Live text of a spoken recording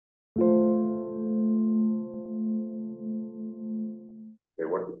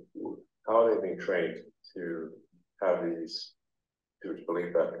being trained to have these, to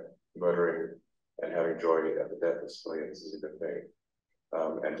believe that murdering and having joy at the death of civilians is a good thing,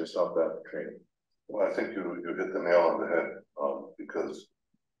 and to stop that training. Well, I think you hit the nail on the head, because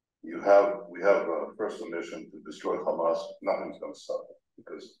we have first a mission to destroy Hamas. Nothing's going to stop it,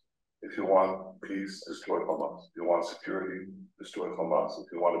 because if you want peace, destroy Hamas. If you want security, destroy Hamas.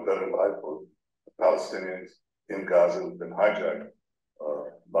 If you want a better life for the Palestinians in Gaza who've been hijacked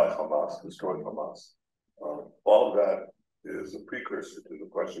by Hamas, destroy Hamas. All of that is a precursor to the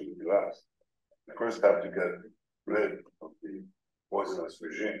question that you asked. You first have to get rid of the poisonous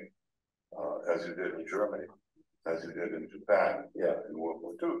regime, as you did in Germany, as you did in Japan, in World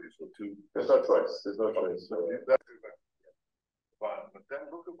War II. These were two. There's no choice. There's no choice. But then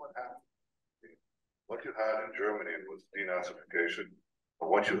look at what happened. What you had in Germany was denazification.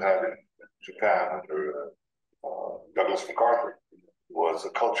 What you had in Japan under Douglas MacArthur was a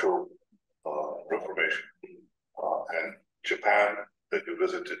cultural reformation. And Japan that you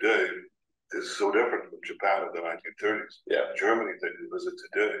visit today is so different from Japan of the 1930s. Germany that you visit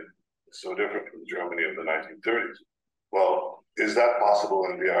today is so different from Germany of the 1930s. Well, is that possible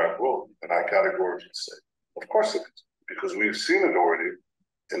in the Arab world? And I categorically say, of course it is, because we've seen it already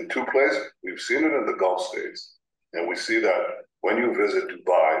in two places. We've seen it in the Gulf states, and we see that when you visit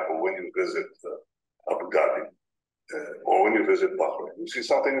Dubai or when you visit Abu Dhabi or when you visit Bahrain, you see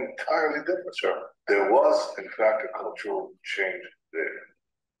something entirely different. There was, in fact, a cultural change there.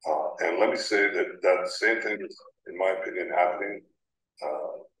 And let me say that that same thing is, in my opinion, happening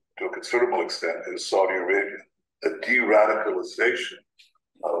to a considerable extent in Saudi Arabia. The de-radicalization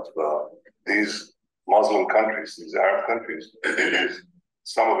of these Muslim countries, these Arab countries,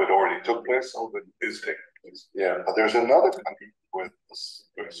 some of it already took place, some of it is taking place. But there's another country with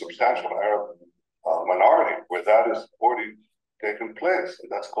a substantial Arab minority where that is already taken place,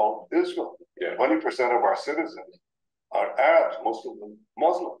 and that's called Israel. 20% of our citizens are Arabs, most of them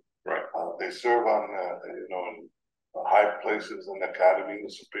Muslim. They serve on, in high places in the academy, in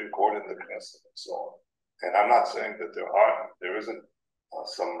the Supreme Court, in the Knesset, and so on. And I'm not saying that there isn't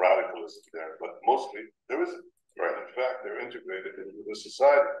some radicalism there, but mostly there isn't. In fact, they're integrated into the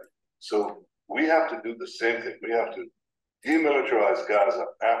society. So we have to do the same thing. We have to demilitarize Gaza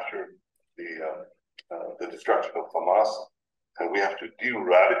after the destruction of Hamas, and we have to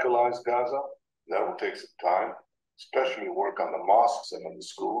de-radicalize Gaza. That will take some time, especially work on the mosques and on the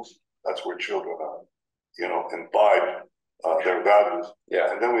schools. That's where children imbibe their values.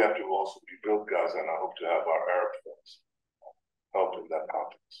 And then we have to also rebuild Gaza, and I hope to have our Arab friends help in that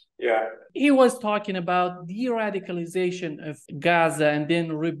context. He was talking about de-radicalization of Gaza and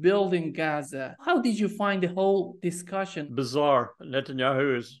then rebuilding Gaza. How did you find the whole discussion? Bizarre.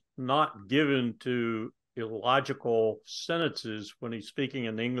 Netanyahu is not given to illogical sentences when he's speaking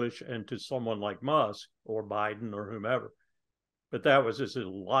in English and to someone like Musk or Biden or whomever. But that was as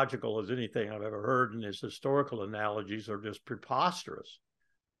illogical as anything I've ever heard, and his historical analogies are just preposterous.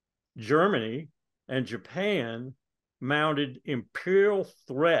 Germany and Japan mounted imperial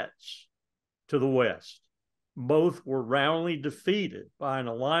threats to the West. Both were roundly defeated by an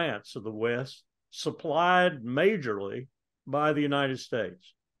alliance of the West, supplied majorly by the United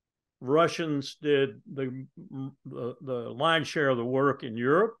States. Russians did the lion's share of the work in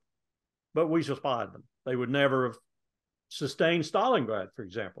Europe, but we supplied them. They would never have sustained Stalingrad, for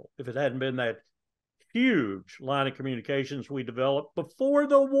example, if it hadn't been that huge line of communications we developed before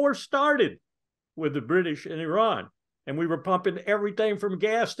the war started with the British and Iran. And we were pumping everything from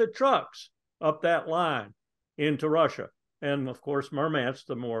gas to trucks up that line into Russia. And of course, Murmansk,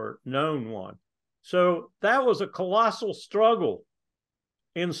 the more known one. So that was a colossal struggle.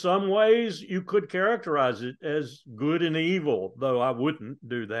 In some ways, you could characterize it as good and evil, though I wouldn't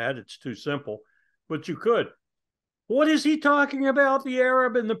do that. It's too simple, but you could. What is he talking about the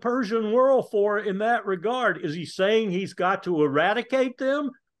Arab and the Persian world for in that regard? Is he saying he's got to eradicate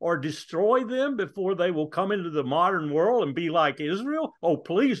them or destroy them before they will come into the modern world and be like Israel? Oh,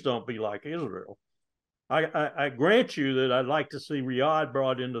 please don't be like Israel. I grant you that I'd like to see Riyadh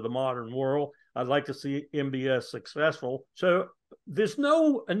brought into the modern world. I'd like to see MBS successful. So there's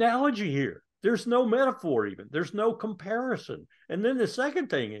no analogy here. There's no metaphor even. There's no comparison. And then the second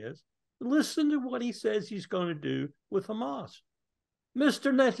thing is, listen to what he says he's going to do with Hamas.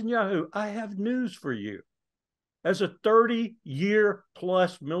 Mr. Netanyahu, I have news for you. As a 30-year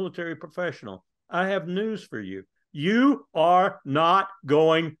plus military professional, I have news for you. You are not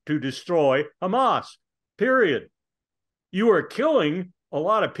going to destroy Hamas, period. You are killing a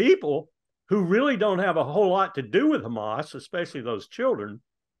lot of people who really don't have a whole lot to do with Hamas, especially those children,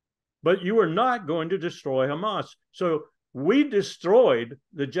 but you are not going to destroy Hamas. So We destroyed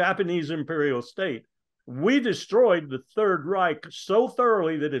the Japanese imperial state. We destroyed the Third Reich so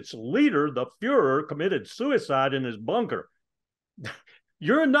thoroughly that its leader, the Fuhrer, committed suicide in his bunker.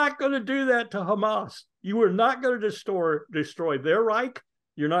 You're not going to do that to Hamas. You are not going to destroy their Reich.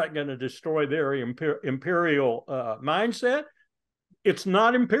 You're not going to destroy their imperial mindset. It's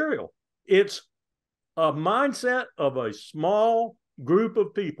not imperial. It's a mindset of a small group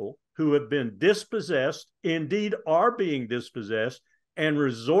of people who have been dispossessed, indeed are being dispossessed, and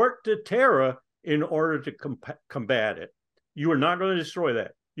resort to terror in order to combat it. You are not going to destroy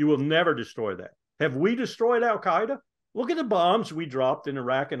that. You will never destroy that. Have we destroyed Al-Qaeda? Look at the bombs we dropped in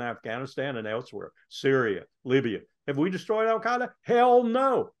Iraq and Afghanistan and elsewhere, Syria, Libya. Have we destroyed Al-Qaeda? Hell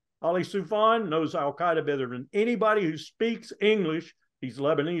no. Ali Soufan knows Al-Qaeda better than anybody who speaks English. He's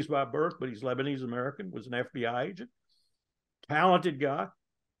Lebanese by birth, but he's Lebanese-American, was an FBI agent. Talented guy.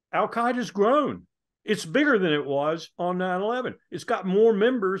 Al-Qaeda's grown. It's bigger than it was on 9/11. It's got more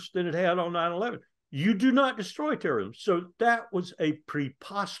members than it had on 9/11. You do not destroy terrorism. So that was a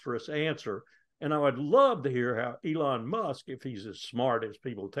preposterous answer. And I would love to hear how Elon Musk, if he's as smart as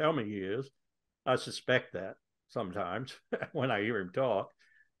people tell me he is, I suspect that sometimes when I hear him talk,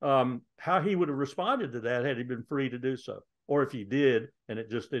 how he would have responded to that had he been free to do so. Or if he did and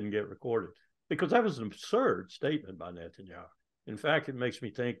it just didn't get recorded. Because that was an absurd statement by Netanyahu. In fact, it makes me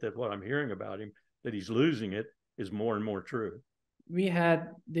think that what I'm hearing about him, that he's losing it, is more and more true. We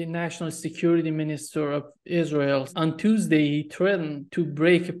had the National Security Minister of Israel. On Tuesday, he threatened to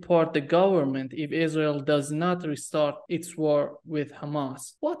break apart the government if Israel does not restart its war with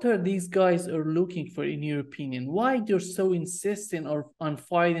Hamas. What are these guys are looking for, in your opinion? Why they're so insistent on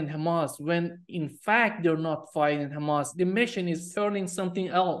fighting Hamas when, in fact, they're not fighting Hamas? The mission is turning something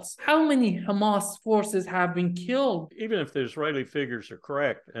else. How many Hamas forces have been killed? Even if the Israeli figures are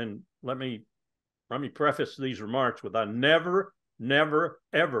correct, and let me preface these remarks with I never,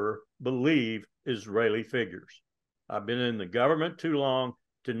 ever believe Israeli figures. I've been in the government too long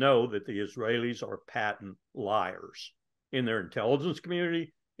to know that the Israelis are patent liars. In their intelligence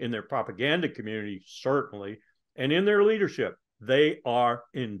community, in their propaganda community, certainly, and in their leadership, they are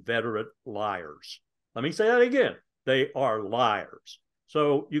inveterate liars. Let me say that again. They are liars.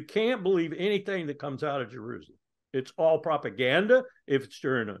 So you can't believe anything that comes out of Jerusalem. It's all propaganda if it's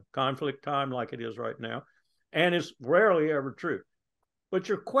during a conflict time like it is right now, and it's rarely ever true. But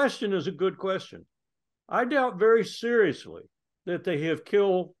your question is a good question. I doubt very seriously that they have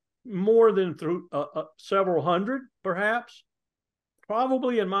killed more than several hundred, perhaps.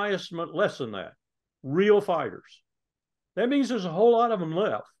 Probably, in my estimate, less than that. Real fighters. That means there's a whole lot of them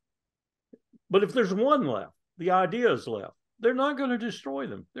left. But if there's one left, the idea is left. They're not going to destroy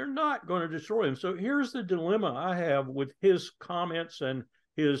them. They're not going to destroy them. So here's the dilemma I have with his comments and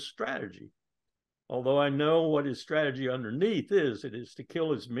his strategy. Although I know what his strategy underneath is, it is to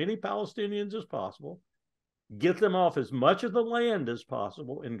kill as many Palestinians as possible, get them off as much of the land as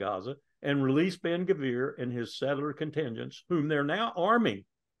possible in Gaza, and release Ben-Gvir and his settler contingents, whom they're now arming.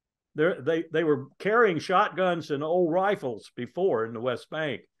 They were carrying shotguns and old rifles before in the West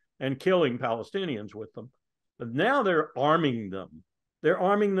Bank and killing Palestinians with them. But now they're arming them. They're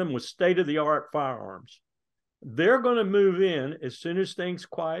arming them with state-of-the-art firearms. They're going to move in as soon as things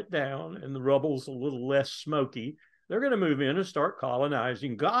quiet down and the rubble's a little less smoky. They're going to move in and start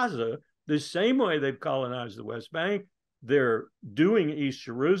colonizing Gaza the same way they've colonized the West Bank. They're doing East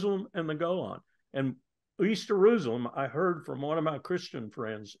Jerusalem and the Golan. And East Jerusalem, I heard from one of my Christian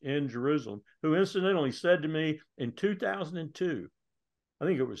friends in Jerusalem, who incidentally said to me in 2002, I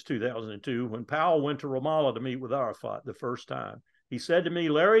think it was 2002, when Powell went to Ramallah to meet with Arafat the first time. He said to me,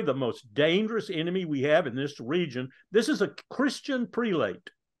 Larry, the most dangerous enemy we have in this region, this is a Christian prelate.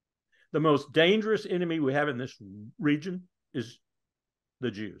 The most dangerous enemy we have in this region is the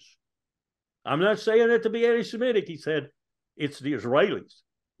Jews. I'm not saying it to be anti-Semitic. He said, it's the Israelis.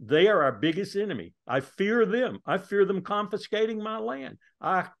 They are our biggest enemy. I fear them. I fear them confiscating my land.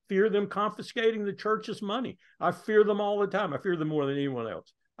 I fear them confiscating the church's money. I fear them all the time. I fear them more than anyone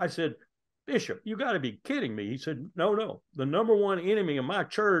else. I said, Bishop, you got to be kidding me. He said, no. The number one enemy of my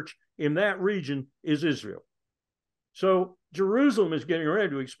church in that region is Israel. So Jerusalem is getting ready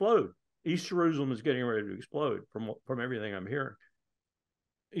to explode. East Jerusalem is getting ready to explode from everything I'm hearing.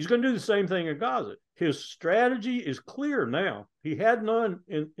 He's going to do the same thing in Gaza. His strategy is clear now. He had none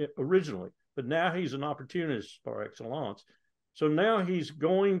originally, but now he's an opportunist par excellence. So now he's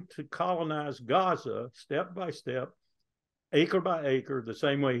going to colonize Gaza step by step, acre by acre, the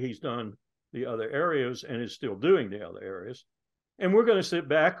same way he's done the other areas and is still doing the other areas. And we're going to sit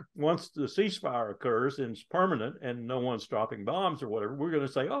back once the ceasefire occurs and it's permanent and no one's dropping bombs or whatever. We're going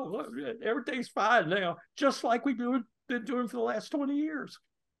to say, oh, look, everything's fine now, just like we did been doing for the last 20 years.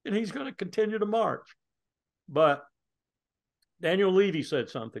 And he's going to continue to march. But Daniel Levy said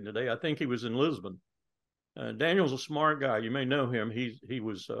something today. I think he was in Lisbon. Daniel's a smart guy. You may know him. He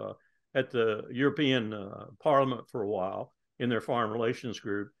was at the European Parliament for a while in their foreign relations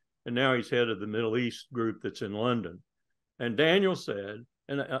group. And now he's head of the Middle East group that's in London. And Daniel said,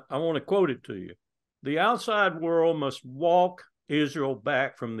 and I want to quote it to you, the outside world must walk Israel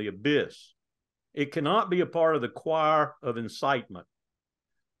back from the abyss. It cannot be a part of the choir of incitement.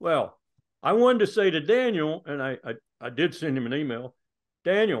 Well, I wanted to say to Daniel, and I did send him an email,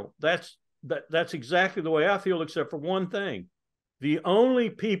 Daniel, that's exactly the way I feel, except for one thing. The only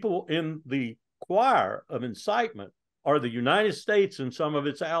people in the choir of incitement are the United States and some of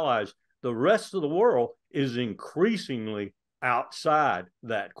its allies. The rest of the world is increasingly outside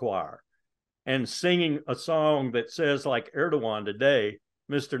that choir and singing a song that says, like Erdogan today,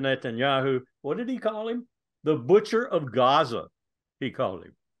 Mr. Netanyahu, what did he call him? The butcher of Gaza, he called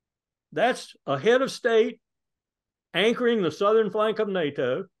him. That's a head of state anchoring the southern flank of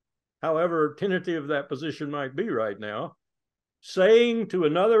NATO, however tentative that position might be right now, saying to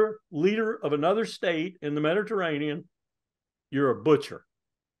another leader of another state in the Mediterranean, you're a butcher.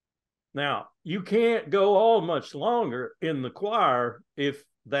 Now, you can't go all much longer in the choir if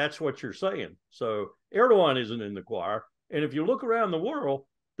that's what you're saying. So Erdogan isn't in the choir. And if you look around the world,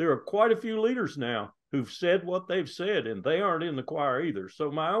 there are quite a few leaders now who've said what they've said, and they aren't in the choir either.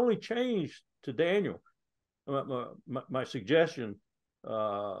 So my only change to Daniel, my suggestion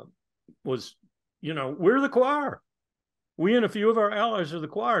was, we're the choir. We and a few of our allies are the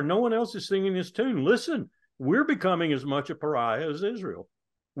choir. No one else is singing this tune. Listen, we're becoming as much a pariah as Israel.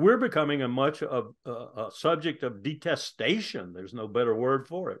 We're becoming a subject of detestation. There's no better word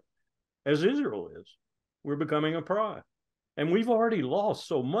for it, as Israel is. We're becoming a pariah. And we've already lost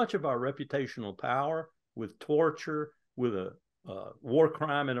so much of our reputational power with torture, with a war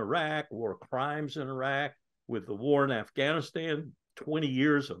crime in Iraq, war crimes in Iraq, with the war in Afghanistan, 20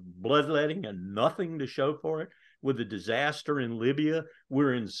 years of bloodletting and nothing to show for it, with the disaster in Libya.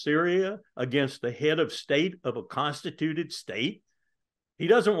 We're in Syria against the head of state of a constituted state. He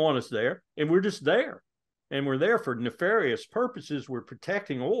doesn't want us there, and we're just there. And we're there for nefarious purposes. We're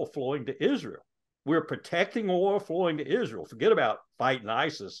protecting oil flowing to Israel. We're protecting oil flowing to Israel. Forget about fighting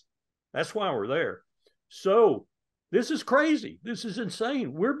ISIS. That's why we're there. So this is crazy. This is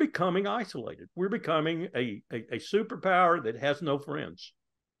insane. We're becoming isolated. We're becoming a superpower that has no friends.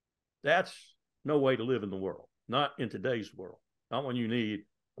 That's no way to live in the world, not in today's world, not when you need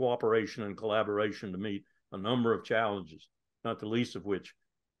cooperation and collaboration to meet a number of challenges, not the least of which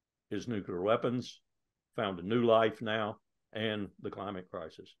is nuclear weapons, found a new life now, and the climate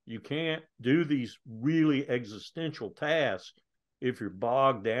crisis. You can't do these really existential tasks if you're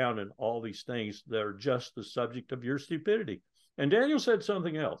bogged down in all these things that are just the subject of your stupidity. And Daniel said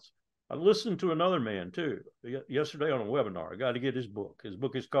something else. I listened to another man too yesterday on a webinar. I got to get his book. His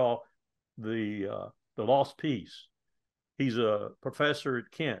book is called The Lost Peace. He's a professor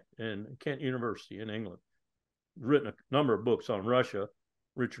at Kent University in England. Written a number of books on Russia,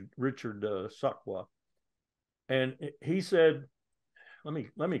 Richard Sakwa. And he said,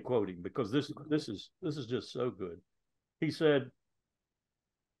 let me quote him because this is just so good. He said,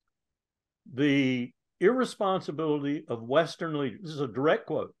 the irresponsibility of Western leaders, this is a direct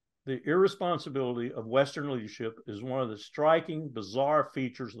quote, the irresponsibility of Western leadership is one of the striking, bizarre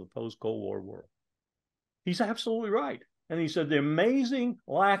features of the post-Cold War world. He's absolutely right. And he said, the amazing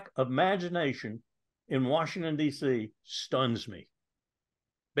lack of imagination in Washington, D.C. stuns me.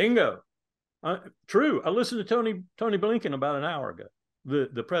 Bingo. True. I listened to Tony Blinken about an hour ago.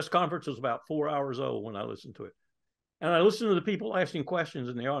 The press conference was about 4 hours old when I listened to it. And I listened to the people asking questions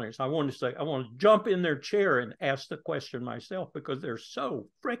in the audience. I want to jump in their chair and ask the question myself because they're so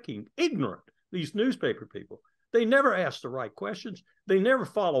freaking ignorant, these newspaper people. They never ask the right questions. They never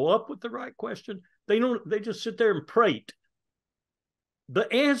follow up with the right question. They just sit there and prate.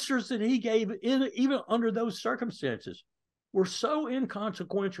 The answers that he gave, even under those circumstances, were so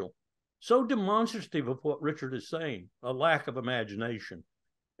inconsequential, so demonstrative of what Richard is saying, a lack of imagination.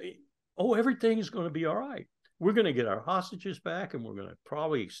 Oh, everything is going to be all right. We're going to get our hostages back, and we're going to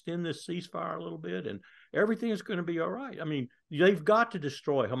probably extend this ceasefire a little bit, and everything is going to be all right. I mean, they've got to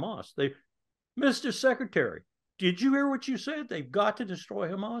destroy Hamas. Mr. Secretary, did you hear what you said? They've got to destroy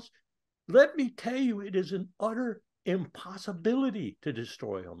Hamas. Let me tell you, it is an utter impossibility to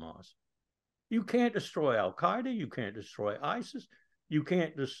destroy Hamas. You can't destroy Al-Qaeda. You can't destroy ISIS. You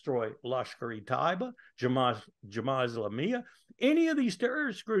can't destroy Lashkar-e-Taiba, Jamaat Islamiyah, any of these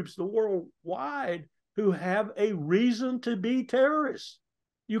terrorist groups the worldwide who have a reason to be terrorists.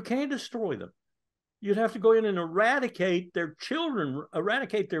 You can't destroy them. You'd have to go in and eradicate their children,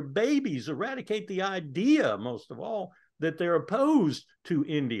 eradicate their babies, eradicate the idea, most of all, that they're opposed to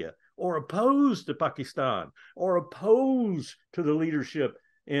India or opposed to Pakistan or opposed to the leadership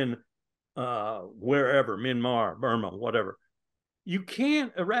in wherever, Myanmar, Burma, whatever. You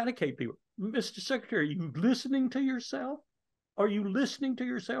can't eradicate people. Mr. Secretary, are you listening to yourself? Are you listening to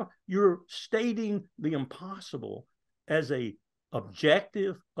yourself? You're stating the impossible as a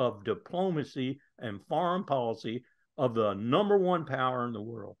objective of diplomacy and foreign policy of the number one power in the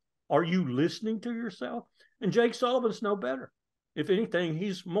world. Are you listening to yourself? And Jake Sullivan's no better. If anything,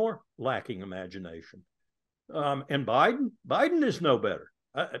 he's more lacking imagination. And Biden is no better.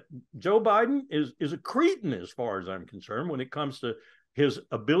 Joe Biden is a cretin as far as I'm concerned when it comes to his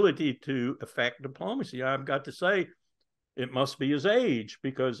ability to affect diplomacy. I've got to say, it must be his age,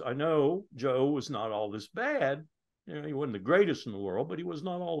 because I know Joe was not all this bad. You know, he wasn't the greatest in the world, but he was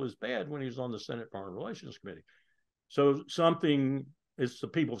not all this bad when he was on the Senate Foreign Relations Committee. So something, it's the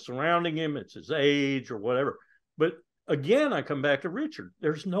people surrounding him, it's his age or whatever. But again, I come back to Richard.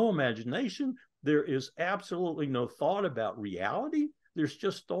 There's no imagination. There is absolutely no thought about reality. There's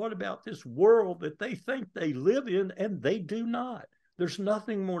just thought about this world that they think they live in, and they do not. There's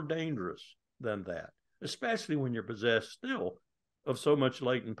nothing more dangerous than that, especially when you're possessed still of so much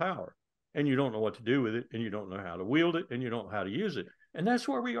latent power, and you don't know what to do with it, and you don't know how to wield it, and you don't know how to use it. And that's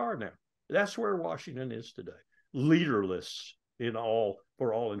where we are now. That's where Washington is today, leaderless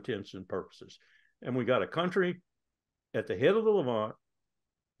for all intents and purposes. And we got a country at the head of the Levant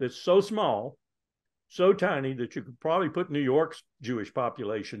that's so small, so tiny that you could probably put New York's Jewish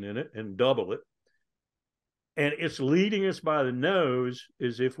population in it and double it. And it's leading us by the nose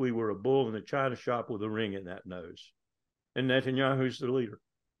as if we were a bull in a china shop with a ring in that nose. And Netanyahu's the leader.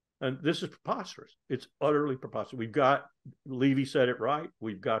 And this is preposterous. It's utterly preposterous. We've got, Levy said it right,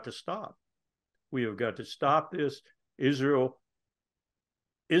 we've got to stop. We have got to stop this. Israel's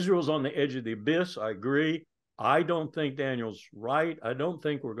on the edge of the abyss. I agree. I don't think Daniel's right. I don't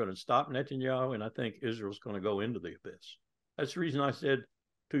think we're going to stop Netanyahu, and I think Israel's going to go into the abyss. That's the reason I said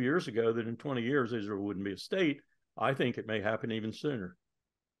 2 years ago that in 20 years Israel wouldn't be a state. I think it may happen even sooner,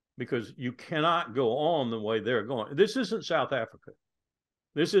 because you cannot go on the way they're going. This isn't South Africa.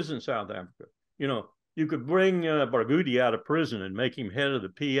 This isn't South Africa. You know, you could bring Barghouti out of prison and make him head of the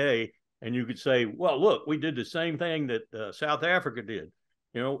PA, and you could say, well, look, we did the same thing that South Africa did.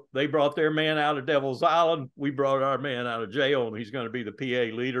 You know, they brought their man out of Devil's Island. We brought our man out of jail, and he's going to be the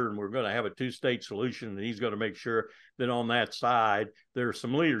PA leader, and we're going to have a two-state solution, and he's going to make sure that on that side there's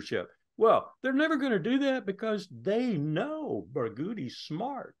some leadership. Well, they're never going to do that, because they know Barghouti's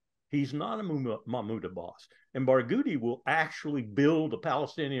smart. He's not a Mahmoud Abbas. And Barghouti will actually build a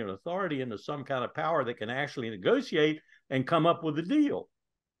Palestinian Authority into some kind of power that can actually negotiate and come up with a deal.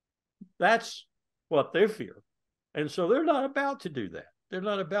 That's what they fear. And so they're not about to do that. They're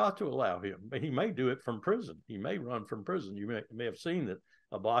not about to allow him. But he may do it from prison. He may run from prison. You may have seen that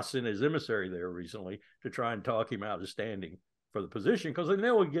Abbas sent his emissary there recently to try and talk him out of standing for the position, because they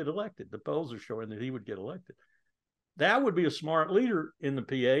know he'd get elected. The polls are showing that he would get elected. That would be a smart leader in the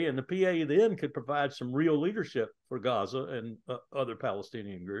PA, and the PA then could provide some real leadership for Gaza and other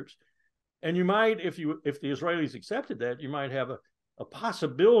Palestinian groups. And you might, if the Israelis accepted that, you might have a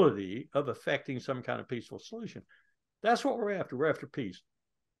possibility of effecting some kind of peaceful solution. That's what we're after. We're after peace.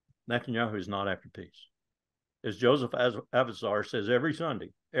 Netanyahu is not after peace. As Joseph Avazar says every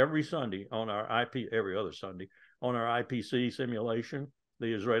Sunday on our every other Sunday on our IPC simulation,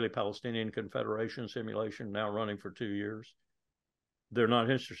 the Israeli-Palestinian Confederation simulation, now running for 2 years, they're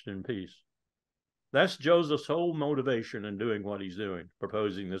not interested in peace. That's Joseph's whole motivation in doing what he's doing,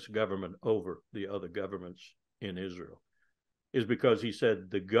 proposing this government over the other governments in Israel, is because he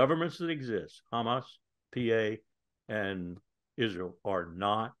said the governments that exist, Hamas, PA, and Israel, are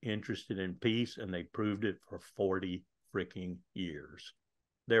not interested in peace, and they proved it for 40 freaking years.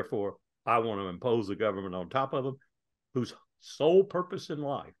 Therefore, I want to impose a government on top of them whose sole purpose in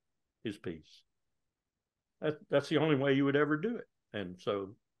life is peace. That's the only way you would ever do it. And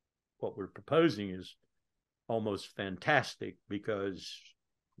so what we're proposing is almost fantastic, because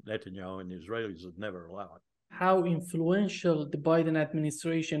Netanyahu and the Israelis would never allow it. How influential the Biden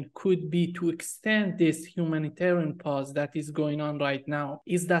administration could be to extend this humanitarian pause that is going on right now.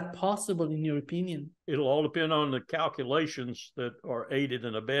 Is that possible in your opinion? It'll all depend on the calculations that are aided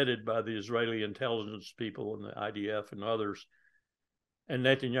and abetted by the Israeli intelligence people and the IDF and others, and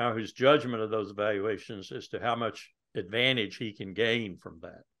Netanyahu's judgment of those evaluations as to how much advantage he can gain from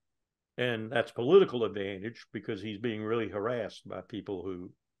that. And that's political advantage, because he's being really harassed by people who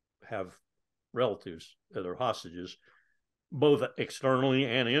have relatives that are hostages both externally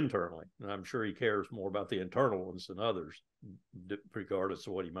and internally. And I'm sure he cares more about the internal ones than others, regardless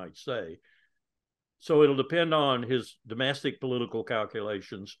of what he might say. So it'll depend on his domestic political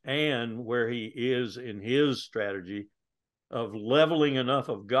calculations and where he is in his strategy of leveling enough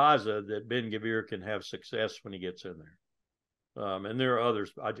of Gaza that Ben-Gvir can have success when he gets in there. And there are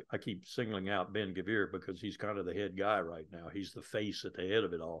others. I keep singling out Ben-Gvir because he's kind of the head guy right now. He's the face at the head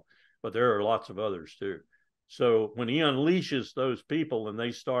of it all. But there are lots of others too. So when he unleashes those people and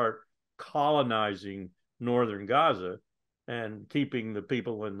they start colonizing northern Gaza and keeping the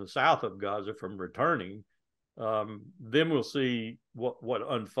people in the south of Gaza from returning, then we'll see what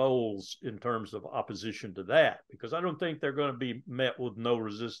unfolds in terms of opposition to that, because I don't think they're going to be met with no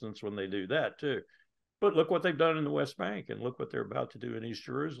resistance when they do that too. But look what they've done in the West Bank, and look what they're about to do in East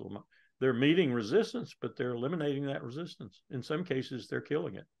Jerusalem. They're meeting resistance, but they're eliminating that resistance. In some cases, they're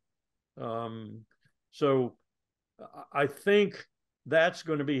killing it. So I think that's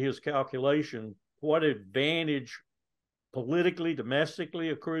going to be his calculation. What advantage politically, domestically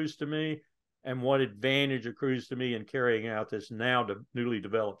accrues to me, and what advantage accrues to me in carrying out this now newly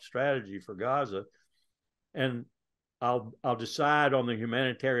developed strategy for Gaza. And I'll decide on the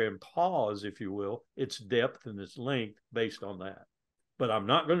humanitarian pause, if you will, its depth and its length based on that. But I'm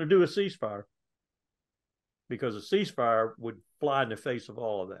not going to do a ceasefire, because a ceasefire would fly in the face of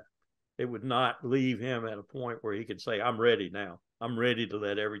all of that. It would not leave him at a point where he could say, I'm ready now. I'm ready to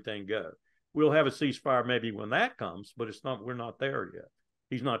let everything go. We'll have a ceasefire maybe when that comes, but we're not there yet.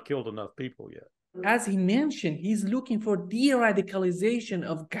 He's not killed enough people yet. As he mentioned, he's looking for de-radicalization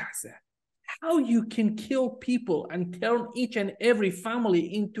of Gaza. How you can kill people and turn each and every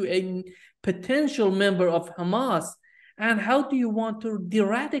family into a potential member of Hamas, and how do you want to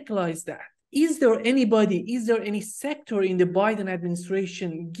de-radicalize that? Is there any sector in the Biden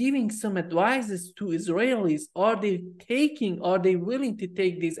administration giving some advices to Israelis? Are they willing to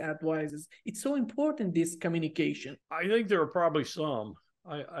take these advices? It's so important, this communication. I think there are probably some.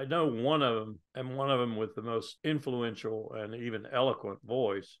 I know one of them, and one of them with the most influential and even eloquent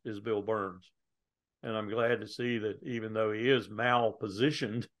voice is Bill Burns. And I'm glad to see that even though he is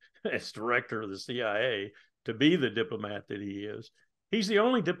mal-positioned as director of the CIA to be the diplomat that he is, he's the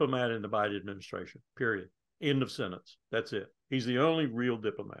only diplomat in the Biden administration, period. End of sentence. That's it. He's the only real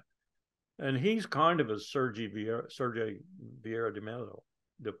diplomat. And he's kind of a Sergei Vieira de Mello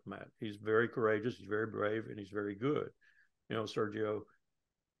diplomat. He's very courageous, he's very brave, and he's very good. You know, Sergio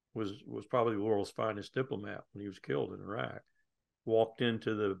was probably the world's finest diplomat when he was killed in Iraq. Walked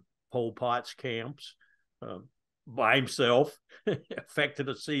into the Pol Pot's camps by himself, effected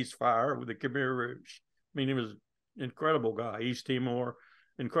a ceasefire with the Khmer Rouge. I mean, he was an incredible guy. East Timor,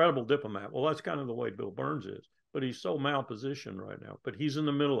 incredible diplomat. Well, that's kind of the way Bill Burns is, but he's so mal-positioned right now. But he's in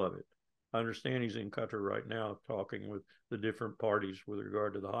the middle of it. I understand he's in Qatar right now talking with the different parties with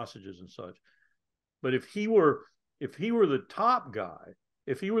regard to the hostages and such. But if he were the top guy,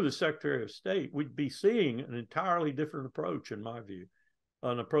 if he were the Secretary of State, we'd be seeing an entirely different approach, in my view,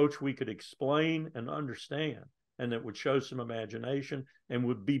 an approach we could explain and understand, and that would show some imagination and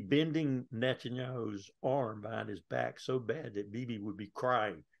would be bending Netanyahu's arm behind his back so bad that Bibi would be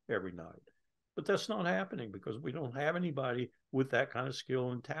crying every night. But that's not happening because we don't have anybody with that kind of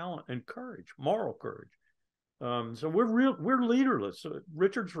skill and talent and courage, moral courage. So we're leaderless.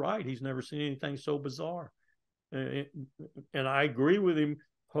 Richard's right. He's never seen anything so bizarre. And I agree with him.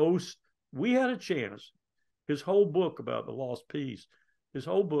 We had a chance. His whole book about the lost peace, his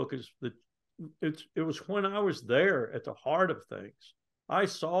whole book is that it was when I was there at the heart of things. I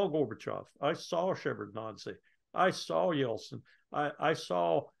saw Gorbachev. I saw Shevardnadze. I saw Yeltsin. I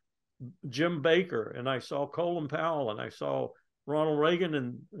saw Jim Baker, and I saw Colin Powell, and I saw Ronald Reagan,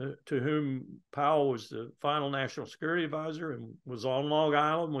 and to whom Powell was the final national security advisor and was on Long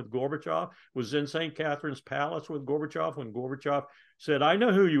Island with Gorbachev, was in St. Catherine's Palace with Gorbachev when Gorbachev said, I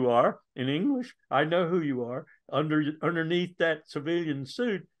know who you are, in English, I know who you are. Underneath that civilian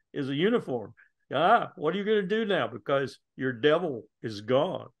suit is a uniform. What are you going to do now? Because your devil is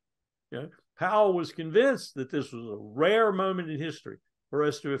gone. You know, Powell was convinced that this was a rare moment in history for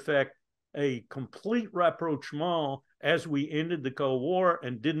us to effect a complete rapprochement as we ended the Cold War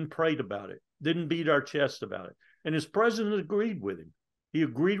and didn't prate about it, didn't beat our chest about it. And his president agreed with him. He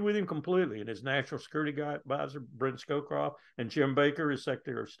agreed with him completely. And his national security advisor, Brent Scowcroft, and Jim Baker, his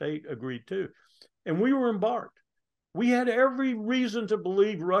Secretary of State, agreed too. And we were embarked. We had every reason to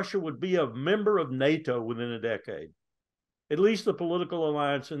believe Russia would be a member of NATO within a decade, at least the political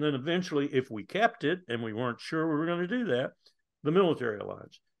alliance. And then eventually, if we kept it, and we weren't sure we were going to do that, the military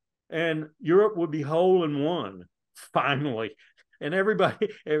alliance. And Europe would be whole and one, finally. And everybody's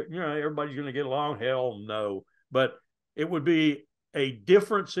going to get along. Hell no. But it would be a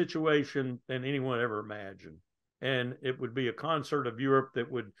different situation than anyone ever imagined. And it would be a concert of Europe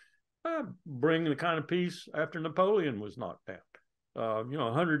that would bring the kind of peace after Napoleon was knocked down.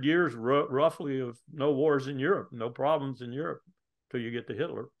 100 years roughly of no wars in Europe, no problems in Europe till you get to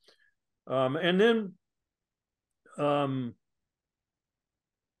Hitler. And then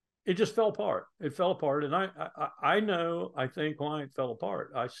it just fell apart. It fell apart. And I think why it fell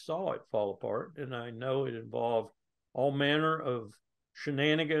apart. I saw it fall apart, and I know it involved all manner of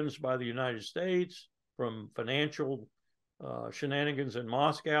shenanigans by the United States, from financial shenanigans in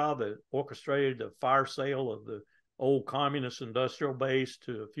Moscow that orchestrated the fire sale of the old communist industrial base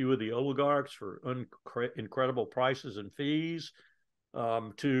to a few of the oligarchs for incredible prices and fees,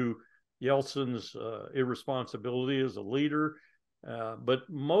 to Yeltsin's irresponsibility as a leader. But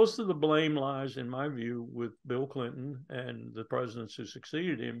most of the blame lies, in my view, with Bill Clinton and the presidents who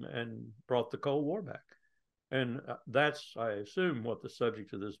succeeded him and brought the Cold War back. And that's, I assume, what the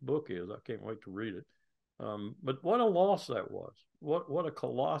subject of this book is. I can't wait to read it. But what a loss that was. What a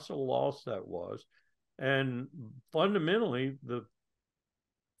colossal loss that was. And fundamentally, the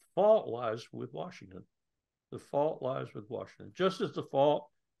fault lies with Washington. The fault lies with Washington. Just as the fault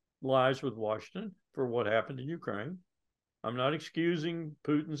lies with Washington for what happened in Ukraine. I'm not excusing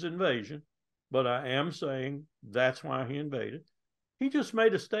Putin's invasion, but I am saying that's why he invaded. He just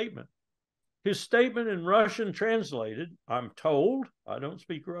made a statement. His statement in Russian translated, I'm told, I don't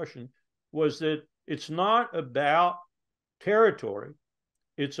speak Russian, was that it's not about territory,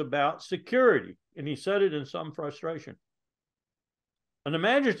 it's about security. And he said it in some frustration. An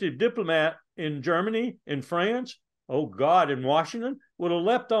imaginative diplomat in Germany, in France, oh God, in Washington, would have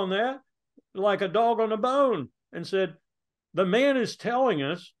leapt on that like a dog on a bone and said, the man is telling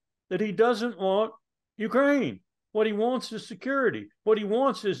us that he doesn't want Ukraine. What he wants is security. What he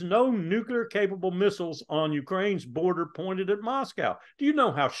wants is no nuclear-capable missiles on Ukraine's border pointed at Moscow. Do you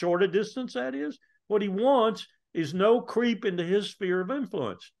know how short a distance that is? What he wants is no creep into his sphere of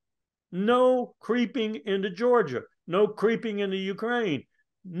influence. No creeping into Georgia. No creeping into Ukraine.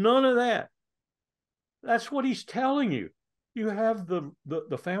 None of that. That's what he's telling you. You have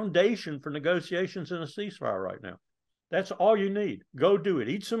the foundation for negotiations and a ceasefire right now. That's all you need. Go do it.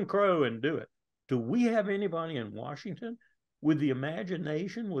 Eat some crow and do it. Do we have anybody in Washington with the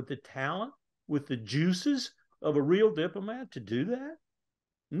imagination, with the talent, with the juices of a real diplomat to do that?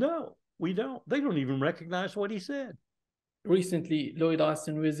 No, we don't. They don't even recognize what he said. Recently, Lloyd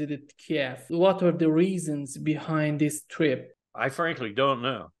Austin visited Kiev. What are the reasons behind this trip? I frankly don't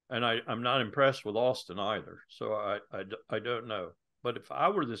know. And I'm not impressed with Austin either. So I don't know. But if I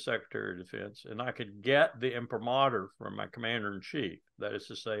were the Secretary of Defense and I could get the imprimatur from my commander-in-chief, that is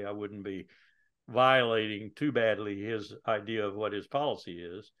to say, I wouldn't be violating too badly his idea of what his policy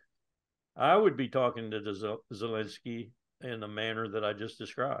is, I would be talking to Zelensky in the manner that I just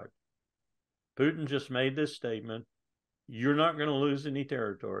described. Putin just made this statement. You're not going to lose any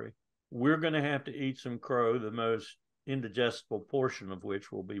territory. We're going to have to eat some crow, the most indigestible portion of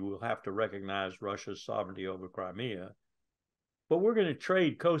which will be we'll have to recognize Russia's sovereignty over Crimea. But we're going to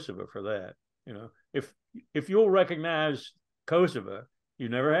trade Kosovo for that. You know, if you'll recognize Kosovo, you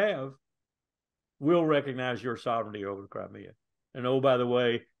never have, we'll recognize your sovereignty over Crimea. And oh, by the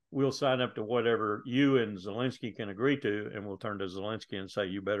way, we'll sign up to whatever you and Zelensky can agree to, and we'll turn to Zelensky and say,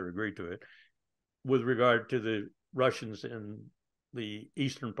 you better agree to it. With regard to the Russians in the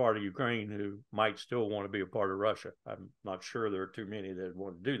eastern part of Ukraine who might still want to be a part of Russia. I'm not sure there are too many that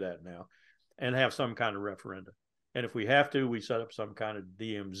want to do that now, and have some kind of referendum. And if we have to, we set up some kind of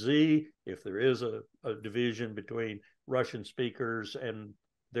DMZ. If there is a division between Russian speakers and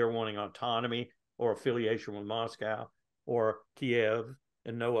they're wanting autonomy or affiliation with Moscow, or Kiev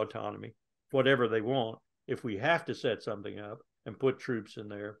and no autonomy, whatever they want, if we have to set something up and put troops in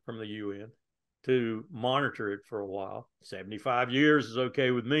there from the UN to monitor it for a while, 75 years is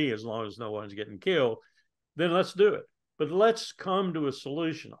okay with me as long as no one's getting killed, then let's do it. But let's come to a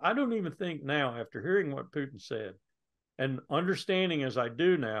solution. I don't even think now, after hearing what Putin said and understanding as I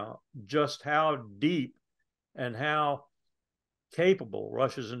do now just how deep and how capable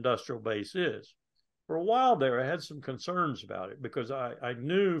Russia's industrial base is. For a while there, I had some concerns about it because I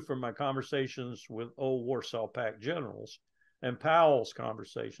knew from my conversations with old Warsaw Pact generals and Powell's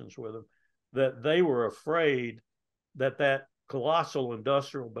conversations with them that they were afraid that that colossal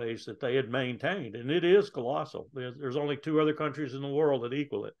industrial base that they had maintained, and it is colossal. There's only 2 other countries in the world that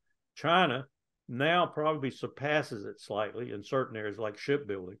equal it. China now probably surpasses it slightly in certain areas like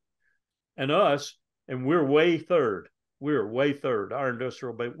shipbuilding. And us, and we're way third. We're way third. Our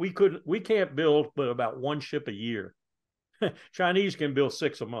industrial base, we can't build but about 1 ship a year. Chinese can build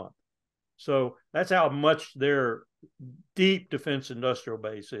 6 a month. So that's how much their deep defense industrial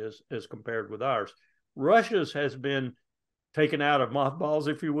base is as compared with ours. Russia's has been taken out of mothballs,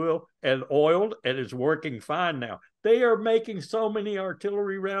 if you will, and oiled, and is working fine now. They are making so many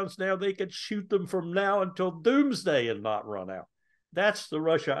artillery rounds now, they could shoot them from now until doomsday and not run out. That's the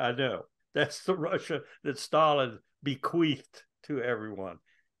Russia I know. That's the Russia that Stalin bequeathed to everyone,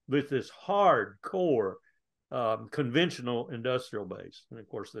 with this hardcore conventional industrial base. And of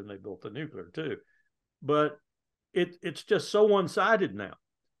course, then they built the nuclear too. But it's just so one-sided now.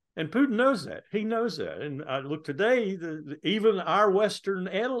 And Putin knows that. He knows that. And I look today, even our Western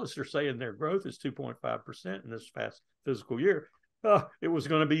analysts are saying their growth is 2.5% in this past fiscal year. It was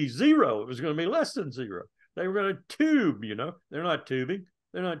going to be zero. It was going to be less than zero. They were going to tube, you know. They're not tubing.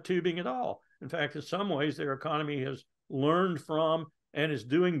 They're not tubing at all. In fact, in some ways, their economy has learned from and is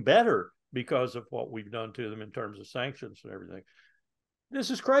doing better because of what we've done to them in terms of sanctions and everything. This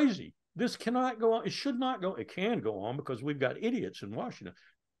is crazy. This cannot go on. It should not go. It can go on because we've got idiots in Washington.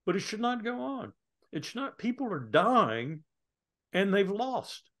 But it should not go on. It should not. People are dying and they've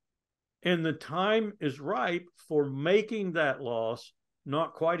lost. And the time is ripe for making that loss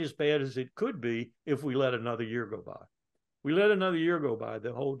not quite as bad as it could be if we let another year go by. We let another year go by,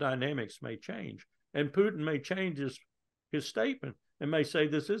 the whole dynamics may change. And Putin may change his statement and may say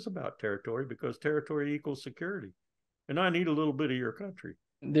this is about territory because territory equals security. And I need a little bit of your country.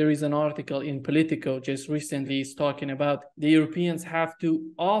 There is an article in Politico just recently is talking about the Europeans have to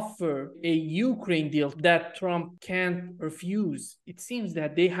offer a Ukraine deal that Trump can't refuse. It seems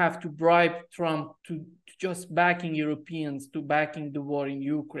that they have to bribe Trump to just backing Europeans, to backing the war in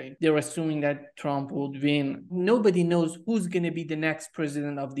Ukraine. They're assuming that Trump would win. Nobody knows who's going to be the next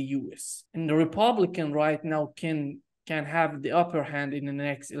president of the US. And the Republican right now can have the upper hand in the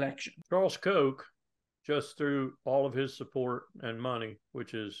next election. Charles Koch, just through all of his support and money,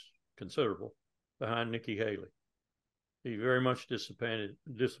 which is considerable, behind Nikki Haley. He very much disappointed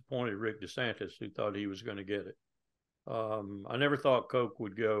Rick DeSantis, who thought he was going to get it. I never thought Koch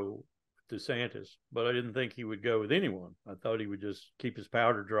would go with DeSantis, but I didn't think he would go with anyone. I thought he would just keep his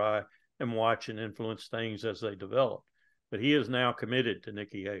powder dry and watch and influence things as they develop. But he is now committed to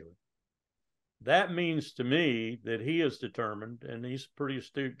Nikki Haley. That means to me that he is determined, and he's a pretty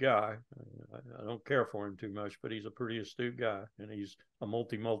astute guy. I don't care for him too much, but he's a pretty astute guy, and he's a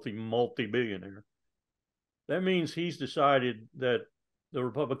multi-billionaire. That means he's decided that the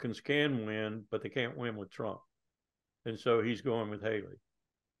Republicans can win, but they can't win with Trump. And so he's going with Haley.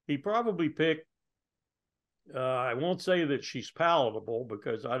 He probably picked, I won't say that she's palatable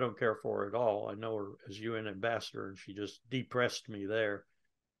because I don't care for her at all. I know her as UN ambassador, and she just depressed me there.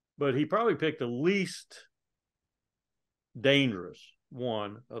 But he probably picked the least dangerous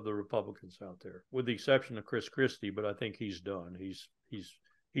one of the Republicans out there, with the exception of Chris Christie. But I think he's done. He's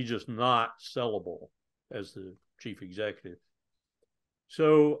just not sellable as the chief executive.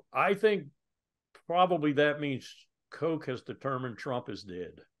 So I think probably that means Koch has determined Trump is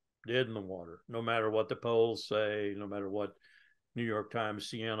dead in the water, no matter what the polls say, no matter what New York Times,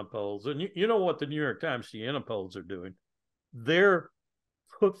 Siena polls. And you know what the New York Times, Siena polls are doing? They're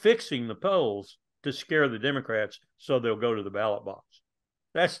fixing the polls to scare the Democrats so they'll go to the ballot box.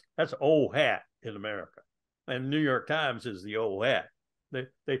 That's old hat in America. And New York Times is the old hat.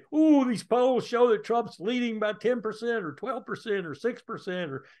 These polls show that Trump's leading by 10% or 12% or 6%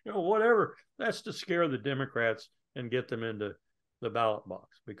 or whatever. That's to scare the Democrats and get them into the ballot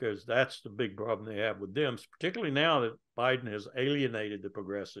box, because that's the big problem they have with them, particularly now that Biden has alienated the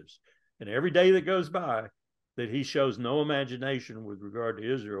progressives. And every day that goes by that he shows no imagination with regard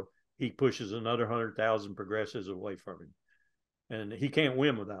to Israel, he pushes another 100,000 progressives away from him. And he can't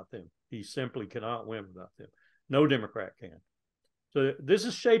win without them. He simply cannot win without them. No Democrat can. So this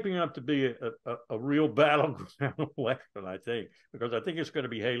is shaping up to be a real battleground election, I think, because I think it's going to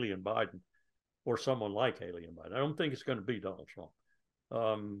be Haley and Biden, or someone like Haley and Biden. I don't think it's going to be Donald Trump.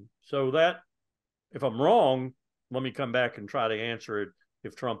 So that, if I'm wrong, let me come back and try to answer it.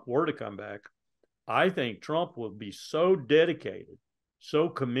 If Trump were to come back, I think Trump will be so dedicated, so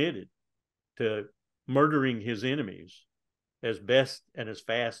committed to murdering his enemies as best and as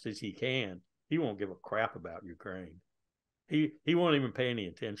fast as he can. He won't give a crap about Ukraine. He won't even pay any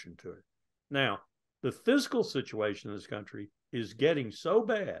attention to it. Now, the fiscal situation in this country is getting so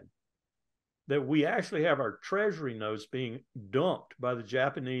bad that we actually have our treasury notes being dumped by the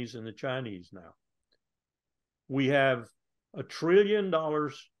Japanese and the Chinese now. We have $1 trillion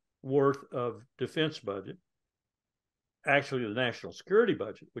worth of defense budget. Actually, the national security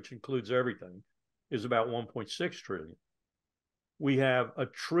budget, which includes everything, is about 1.6 trillion. We have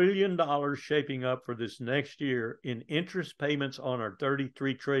 $1 trillion shaping up for this next year in interest payments on our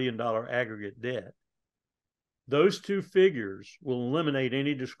 $33 trillion aggregate debt. Those two figures will eliminate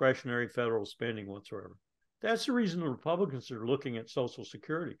any discretionary federal spending whatsoever. That's the reason the Republicans are looking at Social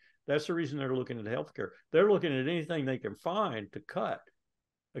Security. That's the reason they're looking at healthcare. They're looking at anything they can find to cut,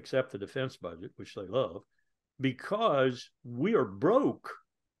 except the defense budget, which they love, because we are broke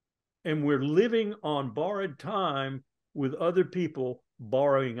and we're living on borrowed time with other people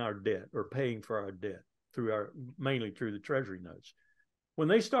borrowing our debt or paying for our debt mainly through the Treasury notes. When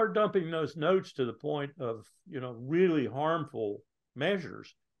they start dumping those notes to the point of, really harmful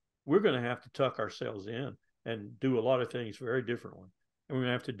measures, we're going to have to tuck ourselves in and do a lot of things very differently. And we're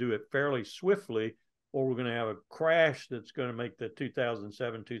going to have to do it fairly swiftly, or we're going to have a crash that's going to make the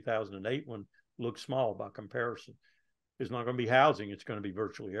 2007, 2008 one look small by comparison. It's not going to be housing. It's going to be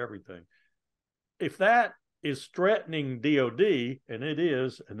virtually everything. If that is threatening DOD, and it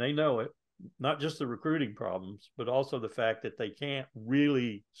is, and they know it, not just the recruiting problems, but also the fact that they can't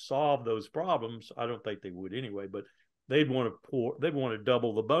really solve those problems. I don't think they would anyway, but they'd want to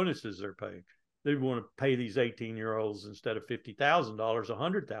double the bonuses they're paying. They'd want to pay these 18-year-olds instead of $50,000,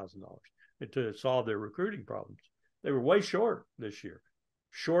 $100,000 to solve their recruiting problems. They were way short this year.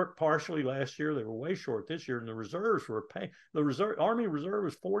 Short partially last year. They were way short this year, and the reserves were paying. The Army Reserve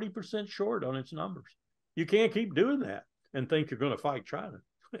was 40% short on its numbers. You can't keep doing that and think you're going to fight China.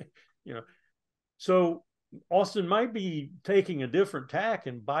 So Austin might be taking a different tack,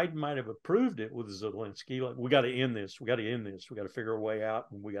 and Biden might have approved it with Zelensky. Like, we got to end this. We got to end this. We got to figure a way out,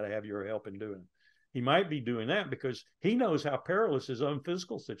 and we got to have your help in doing it. He might be doing that because he knows how perilous his own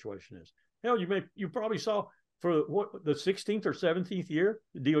physical situation is. Hell, you probably saw for the 16th or 17th year,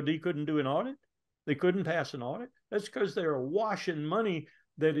 the DOD couldn't do an audit. They couldn't pass an audit. That's because they're washing money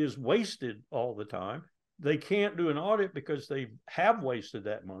that is wasted all the time. They can't do an audit because they have wasted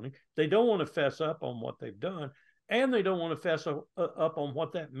that money. They don't want to fess up on what they've done, and they don't want to fess up on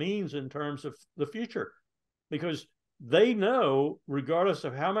what that means in terms of the future, because they know, regardless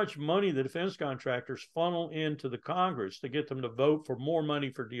of how much money the defense contractors funnel into the Congress to get them to vote for more money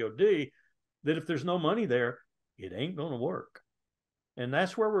for DOD, that if there's no money there, it ain't going to work. And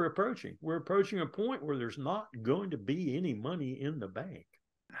that's where we're approaching. We're approaching a point where there's not going to be any money in the bank.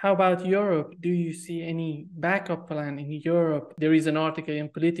 How about Europe? Do you see any backup plan in Europe? There is an article in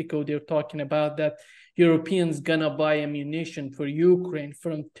Politico. They're talking about that Europeans gonna buy ammunition for Ukraine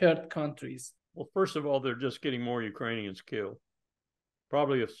from third countries. Well, first of all, they're just getting more Ukrainians killed.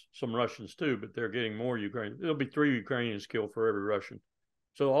 Probably some Russians too, but they're getting more Ukrainians. There'll be 3 Ukrainians killed for every Russian.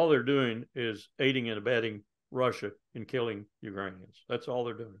 So all they're doing is aiding and abetting Russia in killing Ukrainians. That's all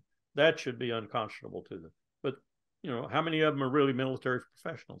they're doing. That should be unconscionable to them. But how many of them are really military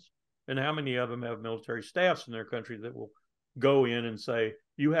professionals? And how many of them have military staffs in their country that will go in and say,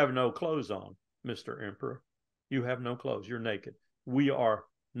 you have no clothes on, Mr. Emperor. You have no clothes. You're naked. We are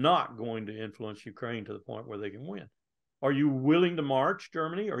not going to influence Ukraine to the point where they can win. Are you willing to march,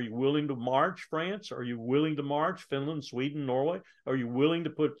 Germany? Are you willing to march, France? Are you willing to march, Finland, Sweden, Norway? Are you willing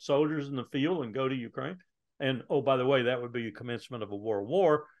to put soldiers in the field and go to Ukraine? And, oh, by the way, that would be a commencement of a world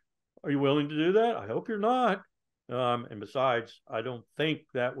war. Are you willing to do that? I hope you're not. And besides, I don't think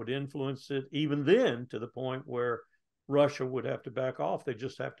that would influence it even then to the point where Russia would have to back off. They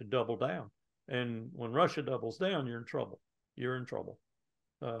just have to double down. And when Russia doubles down, you're in trouble. You're in trouble.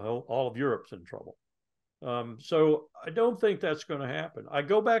 All of Europe's in trouble. So I don't think that's going to happen. I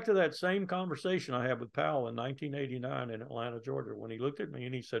go back to that same conversation I had with Powell in 1989 in Atlanta, Georgia, when he looked at me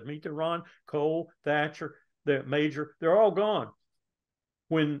and he said, Mitterrand, Kohl, Thatcher, the Major, they're all gone.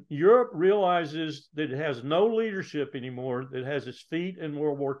 When Europe realizes that it has no leadership anymore, that has its feet in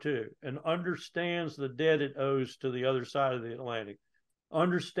World War II, and understands the debt it owes to the other side of the Atlantic,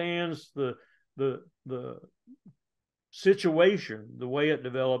 understands the situation, the way it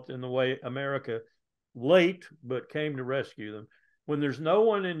developed and the way America late but came to rescue them. When there's no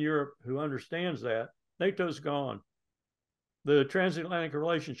one in Europe who understands that, NATO's gone. The transatlantic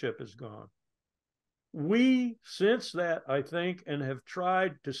relationship is gone. We sense that, I think, and have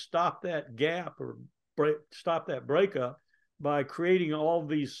tried to stop that gap or stop that breakup by creating all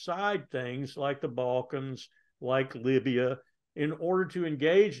these side things like the Balkans, like Libya, in order to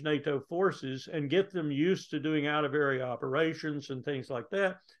engage NATO forces and get them used to doing out-of-area operations and things like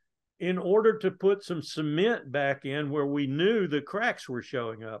that, in order to put some cement back in where we knew the cracks were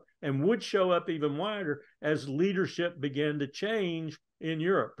showing up and would show up even wider as leadership began to change in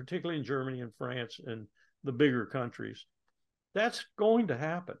Europe, particularly in Germany and France and the bigger countries. That's going to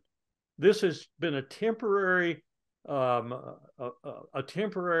happen. This has been a temporary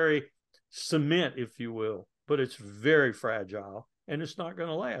cement, if you will. but it's very fragile and it's not going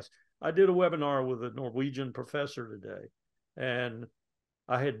to last. I did a webinar with a Norwegian professor today, and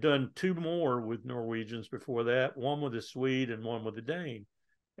I had done 2 more with Norwegians before that, one with a Swede and one with a Dane.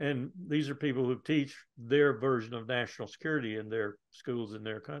 And these are people who teach their version of national security in their schools in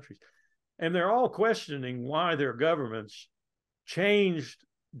their countries. And they're all questioning why their governments changed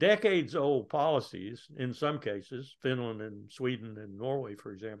decades-old policies, in some cases, Finland and Sweden and Norway,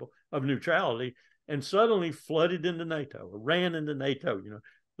 for example, of neutrality, and suddenly flooded into NATO, or ran into NATO. You know,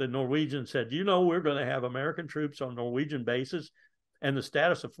 the Norwegians said, you know, we're going to have American troops on Norwegian bases, and the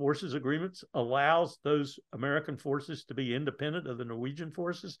status of forces agreements allows those American forces to be independent of the Norwegian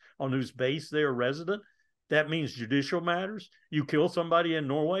forces on whose base they are resident. That means judicial matters. You kill somebody in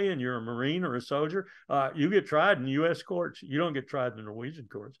Norway and you're a Marine or a soldier, you get tried in U.S. courts. You don't get tried in the Norwegian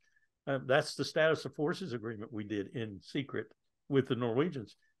courts. That's the status of forces agreement we did in secret with the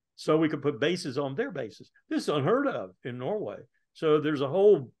Norwegians, so we could put bases on their bases. This is unheard of in Norway. So there's a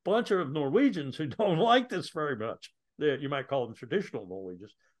whole bunch of Norwegians who don't like this very much. You might call them traditional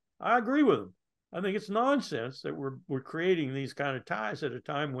Norwegians. I agree with them. I think it's nonsense that we're creating these kind of ties at a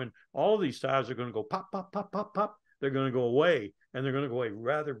time when all of these ties are going to go pop, pop, pop, pop, pop. They're going to go away, and they're going to go away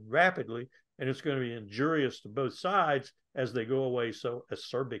rather rapidly, and it's going to be injurious to both sides as they go away so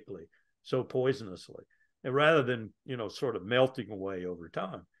acerbically, so poisonously, and rather than, you know, sort of melting away over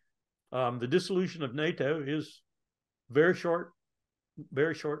time. The dissolution of NATO is very short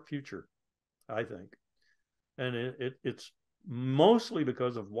future, I think. And it's mostly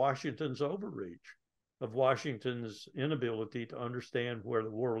because of Washington's overreach, of Washington's inability to understand where the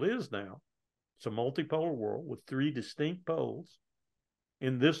world is now. It's a multipolar world with 3 distinct poles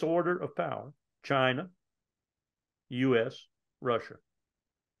in this order of power: China, U.S., Russia.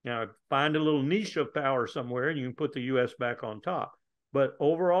 Now, find a little niche of power somewhere and you can put the U.S. back on top. But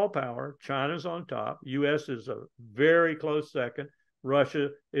overall power, China's on top. U.S. is a very close second. Russia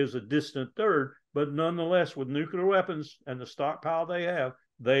is a distant third. But nonetheless, with nuclear weapons and the stockpile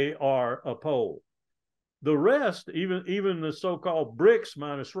they are a pole. The rest, even the so-called BRICS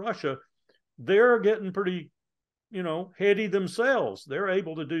minus Russia, they're getting pretty, you know, heady themselves. They're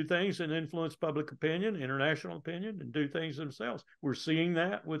able to do things and influence public opinion, international opinion, and do things themselves. We're seeing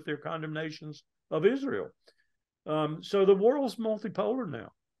that with their condemnations of Israel. So the world's multipolar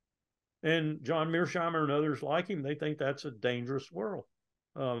now. And John Mearsheimer and others like him, they think that's a dangerous world.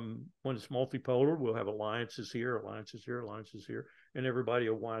 When it's multipolar, we'll have alliances here, alliances here, alliances here, and everybody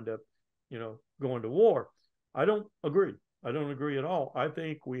will wind up, you know, going to war. I don't agree. I don't agree at all. I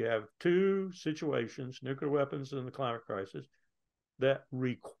think we have 2 situations, nuclear weapons and the climate crisis, that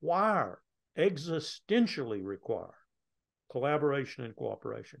existentially require collaboration and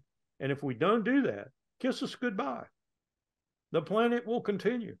cooperation. And if we don't do that, kiss us goodbye. The planet will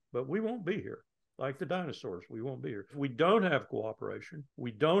continue, but we won't be here. Like the dinosaurs, we won't be here. If we don't have cooperation,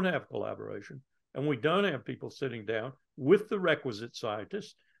 we don't have collaboration, and we don't have people sitting down with the requisite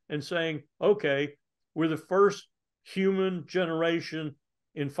scientists and saying, okay, we're the first human generation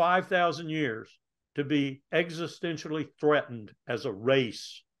in 5,000 years to be existentially threatened as a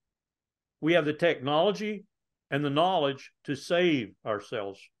race. We have the technology and the knowledge to save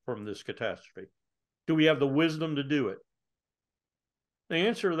ourselves from this catastrophe. Do we have the wisdom to do it? The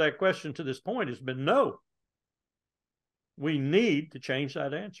answer to that question to this point has been no. We need to change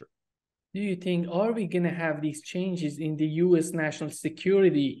that answer. Do you think, are we going to have these changes in the U.S. national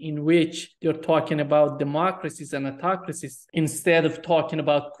security in which they're talking about democracies and autocracies instead of talking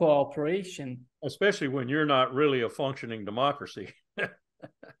about cooperation? Especially when you're not really a functioning democracy.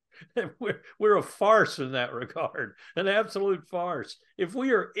 We're a farce in that regard, an absolute farce. If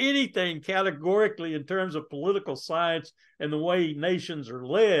we are anything categorically in terms of political science and the way nations are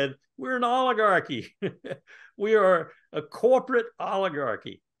led, we're an oligarchy. We are a corporate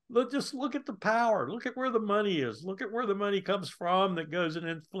oligarchy. Just look at the power. Look at where the money is. Look at where the money comes from that goes and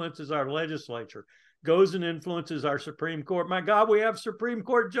influences our legislature, goes and influences our Supreme Court. My God, we have Supreme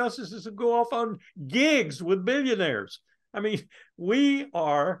Court justices who go off on gigs with billionaires. I mean, we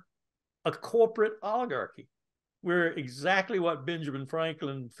are a corporate oligarchy. We're exactly what Benjamin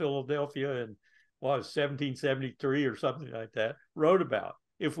Franklin in Philadelphia in 1773 or something like that wrote about.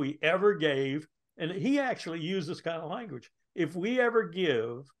 If we ever gave, and he actually used this kind of language, if we ever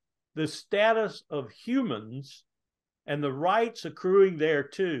give the status of humans and the rights accruing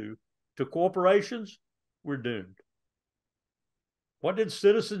thereto to corporations, we're doomed. What did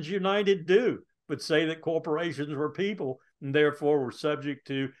Citizens United do but say that corporations were people and therefore were subject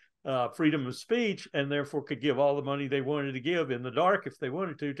to freedom of speech and therefore could give all the money they wanted to give in the dark if they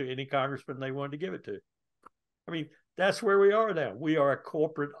wanted to any congressman they wanted to give it to? I mean, that's where we are now. We are a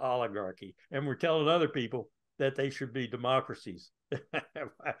corporate oligarchy, and we're telling other people, that they should be democracies.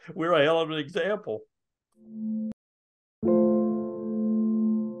 We're a hell of an example.